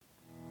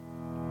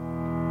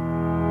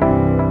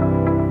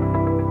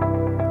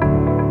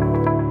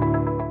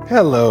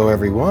Hello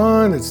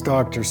everyone, it's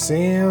Dr.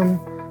 Sam.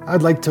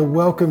 I'd like to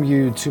welcome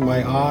you to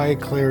my Eye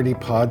Clarity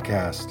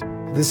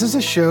podcast. This is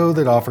a show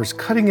that offers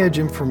cutting-edge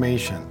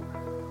information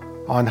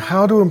on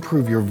how to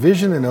improve your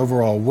vision and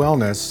overall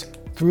wellness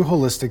through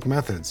holistic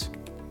methods.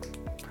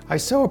 I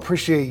so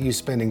appreciate you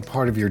spending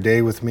part of your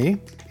day with me.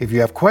 If you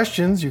have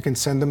questions, you can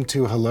send them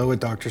to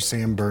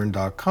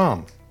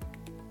hello@drsamberne.com.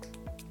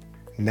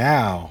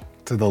 Now,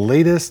 to the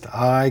latest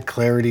Eye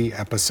Clarity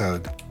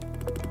episode.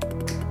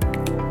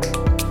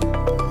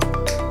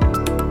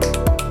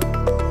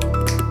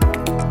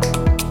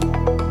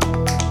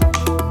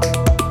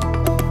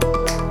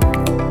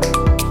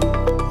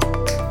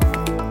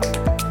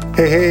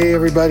 Hey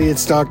everybody,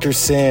 it's Dr.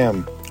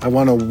 Sam. I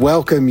want to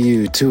welcome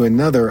you to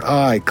another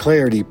Eye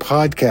Clarity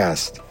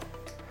podcast.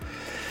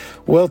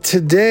 Well,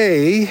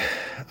 today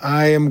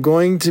I am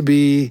going to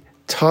be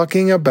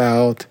talking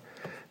about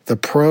the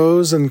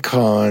pros and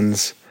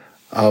cons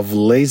of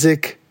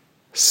LASIK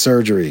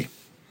surgery.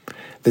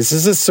 This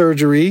is a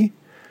surgery.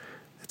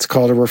 It's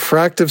called a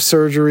refractive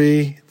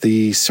surgery.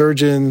 The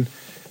surgeon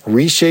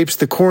reshapes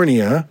the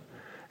cornea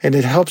and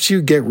it helps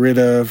you get rid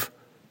of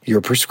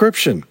your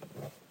prescription.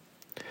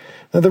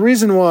 Now, the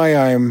reason why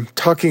I'm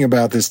talking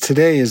about this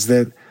today is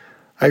that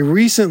I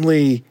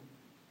recently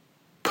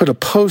put a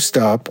post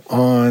up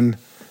on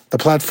the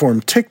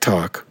platform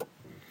TikTok,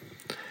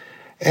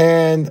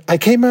 and I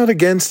came out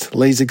against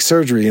LASIK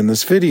surgery in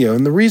this video.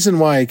 And the reason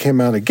why I came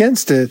out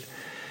against it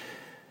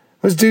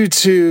was due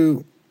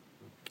to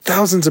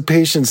thousands of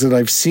patients that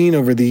I've seen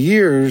over the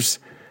years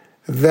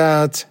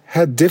that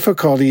had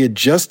difficulty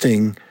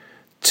adjusting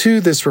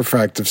to this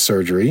refractive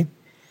surgery.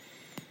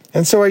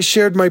 And so I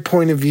shared my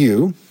point of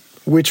view,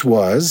 which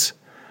was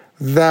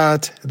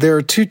that there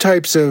are two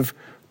types of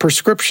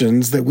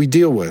prescriptions that we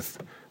deal with.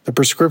 The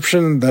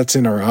prescription that's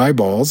in our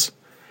eyeballs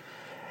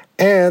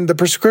and the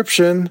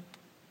prescription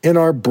in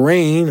our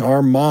brain,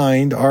 our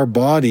mind, our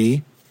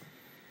body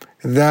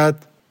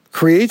that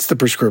creates the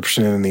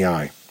prescription in the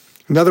eye.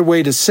 Another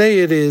way to say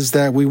it is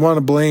that we want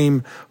to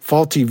blame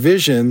faulty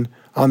vision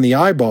on the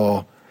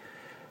eyeball,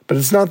 but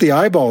it's not the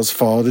eyeball's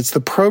fault. It's the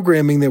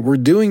programming that we're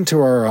doing to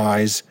our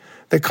eyes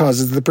that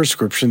causes the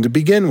prescription to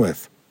begin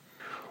with.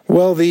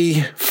 Well,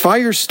 the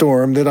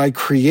firestorm that I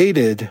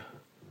created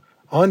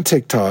on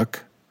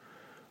TikTok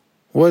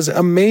was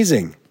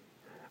amazing.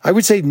 I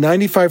would say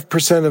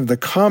 95% of the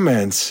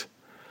comments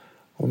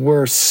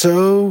were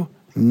so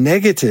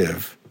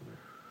negative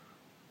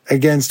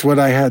against what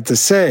I had to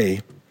say.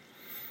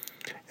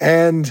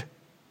 And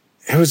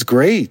it was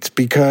great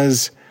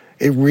because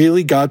it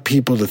really got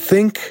people to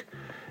think.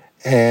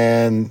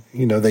 And,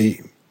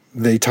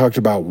 they talked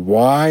about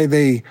why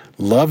they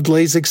loved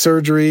LASIK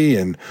surgery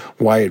and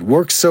why it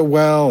works so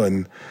well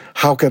and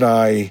how could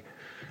I,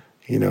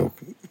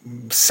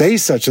 say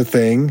such a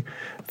thing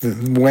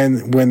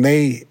when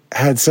they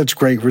had such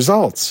great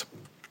results.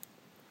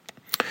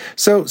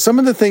 So some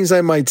of the things I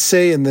might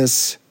say in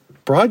this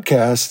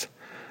broadcast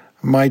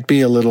might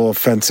be a little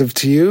offensive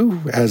to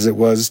you, as it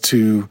was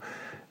to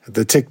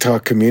the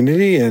TikTok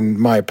community, and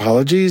my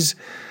apologies.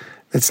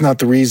 It's not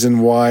the reason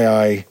why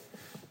I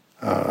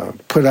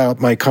put out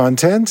my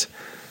content.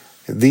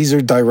 These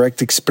are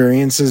direct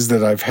experiences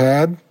that I've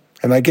had,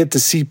 and I get to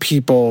see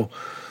people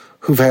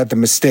who've had the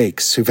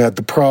mistakes, who've had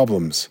the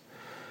problems.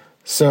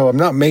 So I'm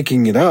not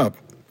making it up.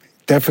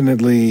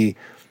 Definitely,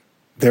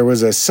 there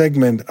was a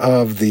segment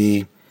of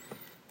the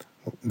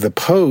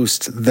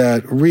post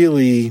that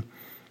really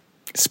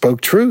spoke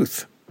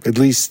truth, at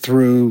least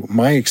through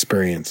my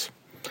experience.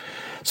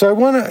 So I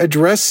want to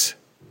address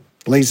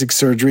LASIK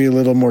surgery a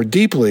little more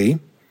deeply,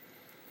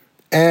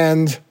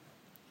 and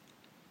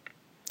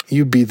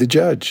you be the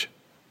judge.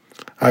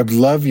 I'd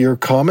love your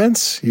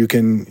comments. You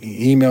can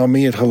email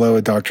me at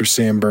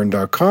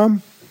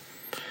hello@drsamberne.com.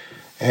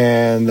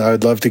 And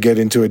I'd love to get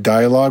into a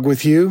dialogue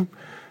with you.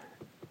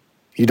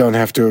 You don't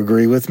have to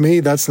agree with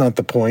me. That's not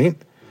the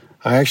point.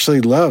 I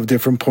actually love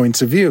different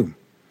points of view.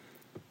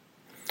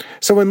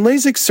 So in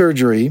LASIK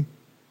surgery,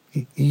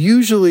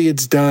 usually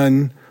it's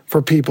done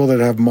for people that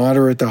have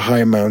moderate to high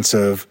amounts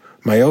of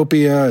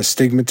myopia,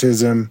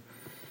 astigmatism,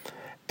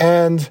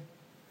 and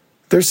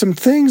there's some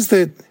things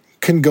that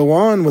can go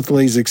on with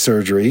LASIK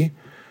surgery,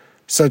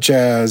 such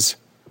as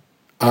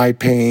eye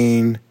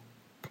pain,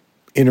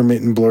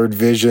 intermittent blurred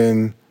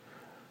vision,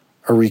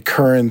 a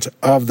recurrent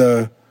of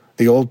the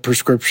old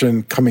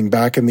prescription coming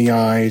back in the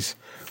eyes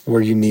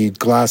where you need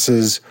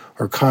glasses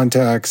or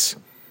contacts,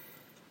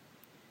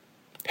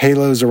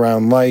 halos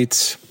around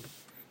lights,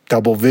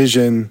 double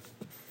vision.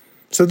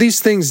 So these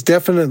things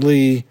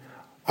definitely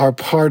are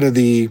part of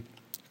the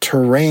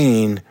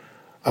terrain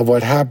of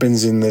what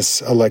happens in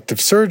this elective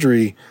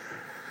surgery.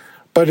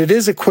 But it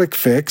is a quick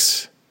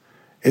fix.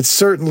 It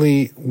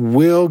certainly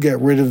will get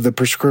rid of the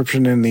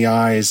prescription in the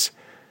eyes,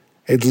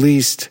 at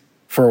least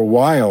for a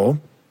while.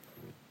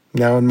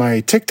 Now, in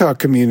my TikTok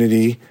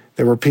community,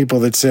 there were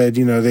people that said,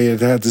 they had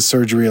had the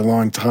surgery a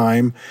long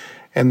time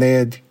and they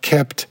had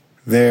kept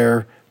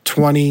their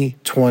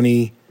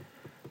 20/20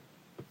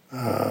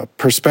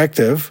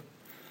 perspective.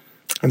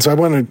 And so I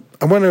want to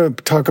I want to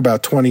talk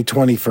about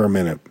 20/20 for a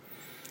minute.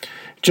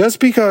 Just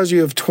because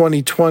you have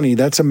 20/20,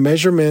 that's a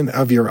measurement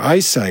of your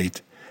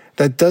eyesight.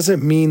 That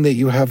doesn't mean that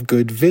you have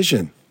good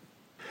vision.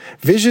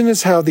 Vision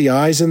is how the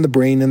eyes and the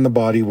brain and the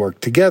body work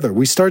together.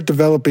 We start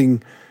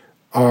developing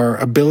our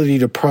ability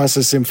to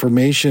process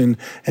information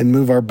and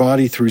move our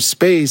body through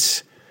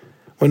space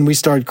when we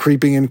start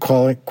creeping and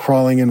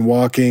crawling and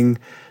walking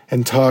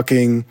and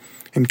talking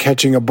and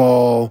catching a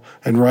ball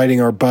and riding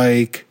our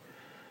bike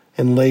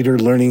and later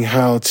learning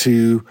how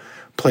to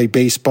play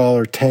baseball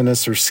or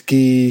tennis or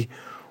ski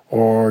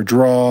or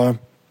draw.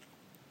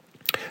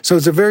 So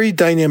it's a very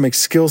dynamic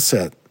skill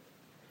set.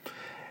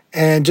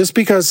 And just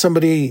because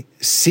somebody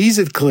sees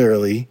it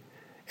clearly,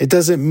 it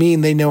doesn't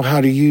mean they know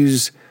how to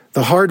use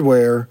the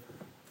hardware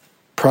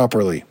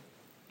properly.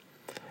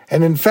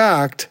 And in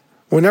fact,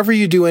 whenever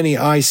you do any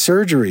eye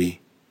surgery,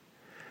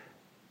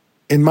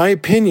 in my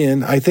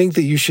opinion, I think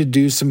that you should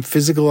do some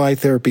physical eye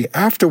therapy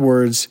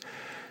afterwards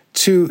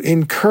to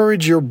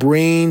encourage your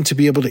brain to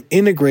be able to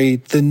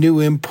integrate the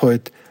new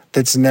input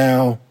that's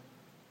now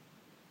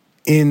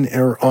in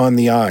or on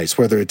the eyes,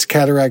 whether it's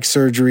cataract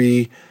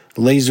surgery,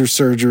 laser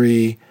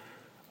surgery,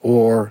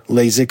 or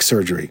LASIK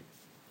surgery.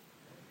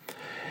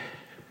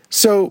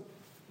 So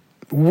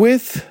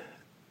with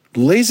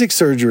LASIK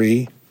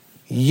surgery,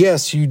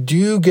 yes, you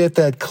do get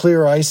that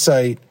clear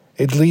eyesight,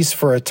 at least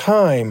for a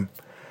time.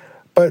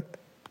 But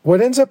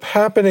what ends up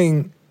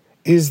happening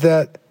is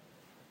that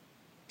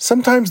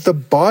sometimes the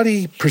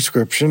body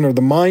prescription or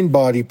the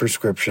mind-body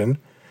prescription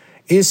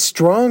is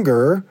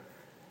stronger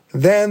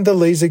than the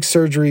LASIK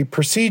surgery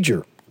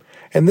procedure.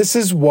 And this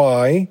is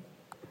why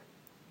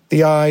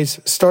the eyes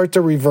start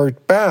to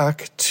revert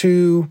back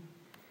to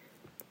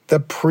the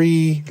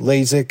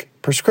pre-LASIK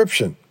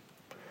prescription.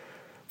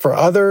 For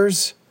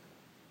others,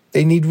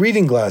 they need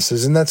reading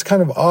glasses, and that's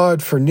kind of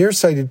odd for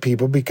nearsighted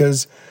people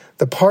because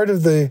the part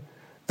of the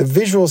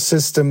visual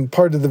system,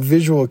 part of the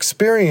visual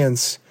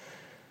experience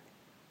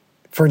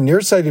for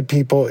nearsighted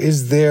people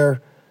is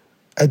their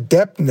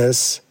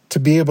adeptness to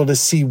be able to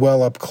see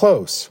well up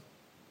close.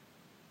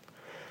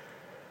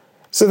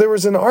 So there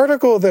was an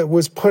article that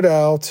was put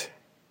out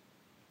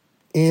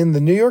in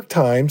the New York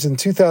Times in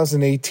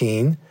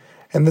 2018,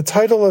 and the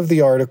title of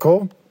the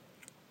article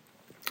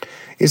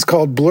is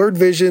called Blurred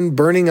Vision,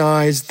 Burning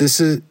Eyes, This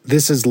is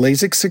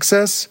LASIK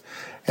Success.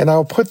 And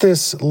I'll put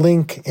this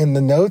link in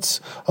the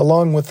notes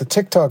along with the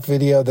TikTok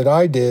video that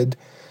I did.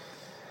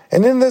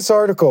 And in this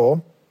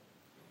article,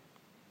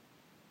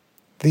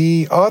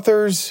 the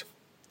authors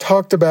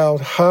talked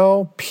about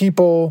how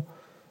people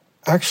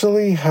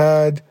actually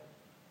had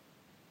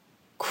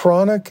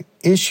chronic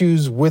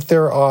issues with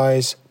their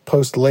eyes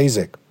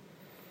post-LASIK.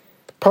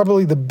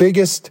 Probably the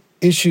biggest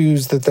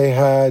issues that they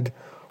had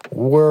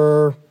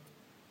were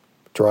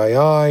dry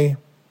eye,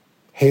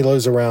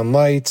 halos around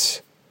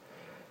lights.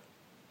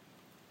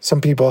 Some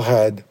people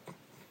had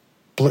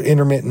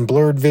intermittent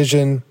blurred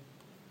vision.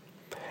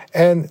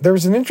 And there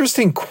was an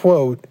interesting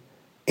quote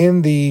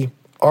in the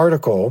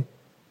article,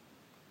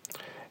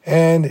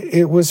 and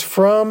it was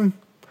from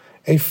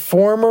a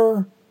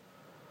former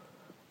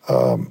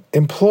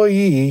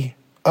employee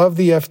of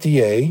the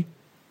FDA.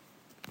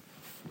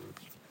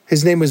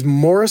 His name was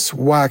Morris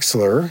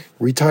Waxler,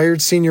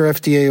 retired senior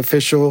FDA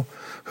official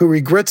who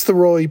regrets the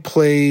role he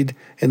played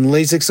in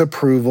LASIK's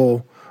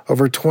approval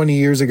over 20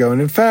 years ago.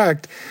 And in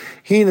fact,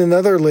 he and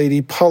another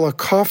lady, Paula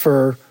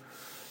Koffer,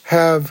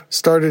 have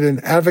started an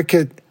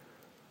advocate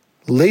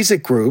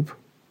LASIK group,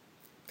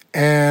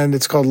 and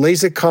it's called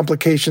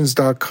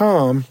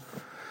LASIKcomplications.com,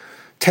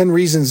 10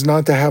 Reasons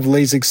Not to Have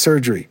LASIK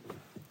Surgery.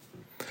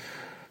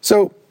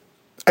 So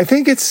I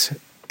think it's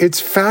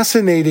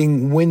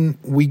fascinating when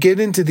we get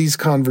into these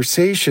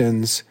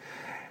conversations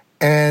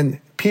and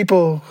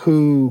people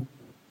who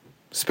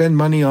spend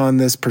money on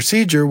this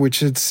procedure,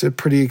 which it's a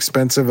pretty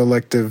expensive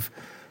elective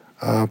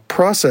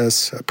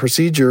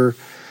procedure,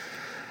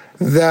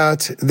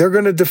 that they're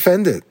going to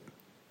defend it.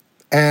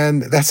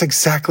 And that's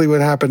exactly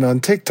what happened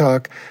on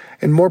TikTok,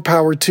 and more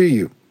power to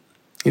you.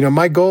 You know,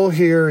 my goal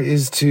here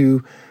is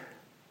to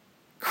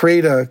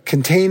create a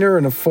container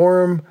and a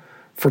forum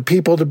for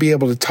people to be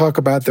able to talk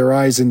about their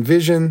eyes and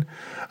vision.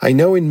 I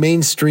know in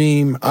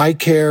mainstream eye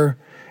care,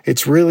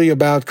 it's really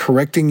about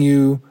correcting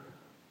you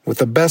with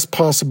the best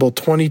possible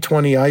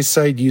 20/20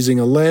 eyesight using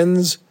a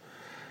lens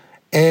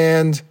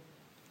and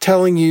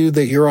telling you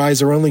that your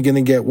eyes are only going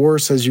to get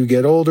worse as you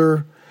get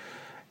older,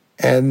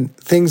 and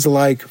things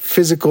like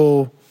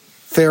physical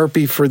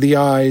therapy for the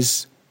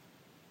eyes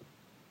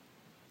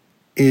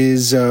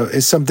is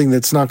something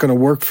that's not going to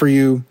work for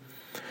you.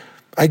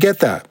 I get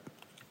that.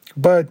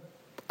 But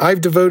I've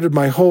devoted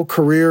my whole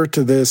career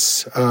to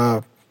this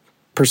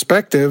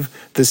perspective,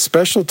 this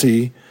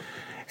specialty,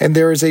 and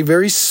there is a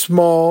very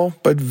small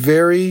but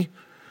very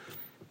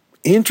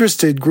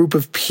interested group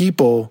of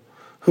people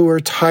who are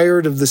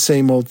tired of the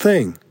same old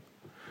thing.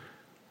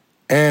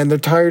 And they're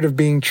tired of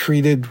being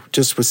treated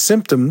just with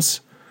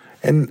symptoms.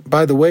 And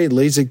by the way,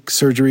 LASIK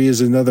surgery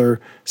is another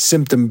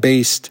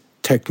symptom-based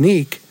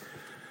technique.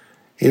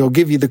 It'll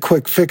give you the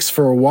quick fix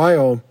for a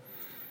while,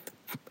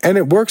 And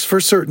it works for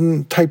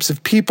certain types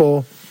of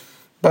people,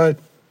 but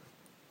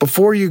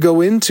before you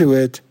go into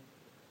it,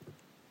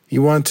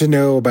 you want to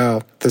know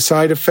about the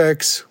side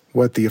effects,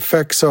 what the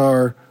effects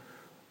are,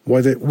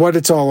 what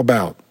it's all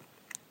about.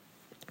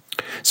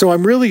 So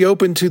I'm really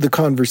open to the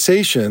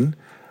conversation.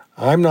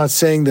 I'm not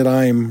saying that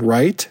I'm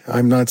right.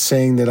 I'm not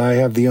saying that I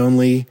have the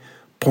only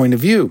point of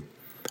view.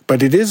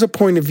 But it is a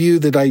point of view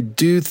that I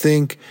do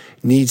think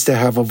needs to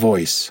have a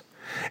voice.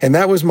 And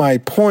that was my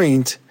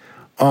point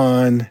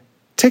on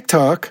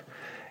TikTok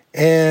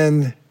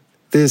and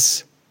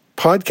this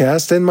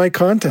podcast and my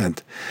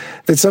content.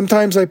 That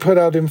sometimes I put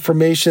out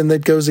information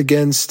that goes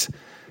against,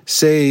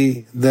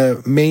 say,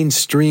 the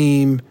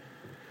mainstream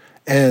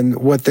and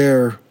what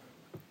they're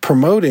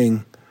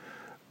promoting,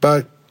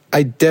 but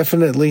I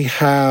definitely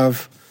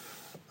have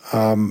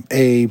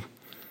a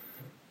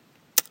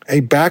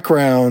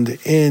background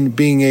in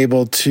being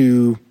able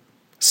to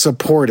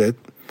support it,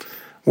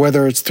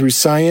 whether it's through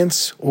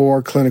science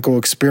or clinical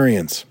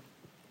experience.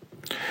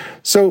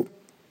 So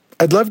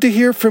I'd love to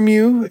hear from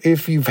you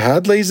if you've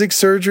had LASIK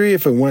surgery,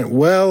 if it went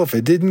well, if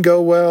it didn't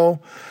go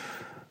well.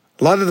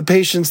 A lot of the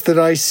patients that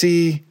I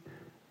see,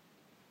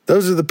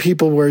 those are the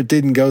people where it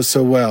didn't go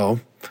so well.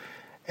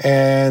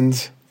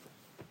 And,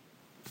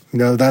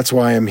 that's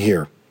why I'm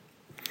here.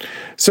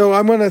 So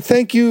I'm going to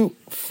thank you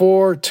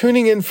for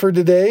tuning in for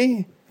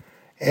today.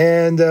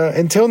 And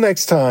until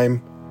next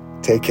time,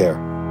 take care.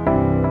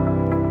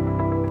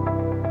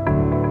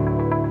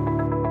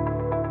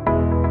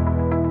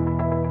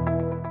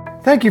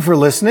 Thank you for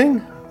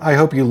listening. I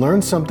hope you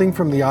learned something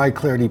from the Eye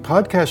Clarity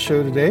podcast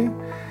show today.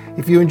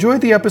 If you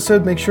enjoyed the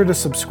episode, make sure to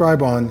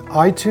subscribe on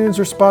iTunes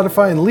or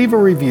Spotify and leave a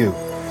review.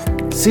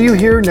 See you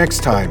here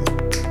next time.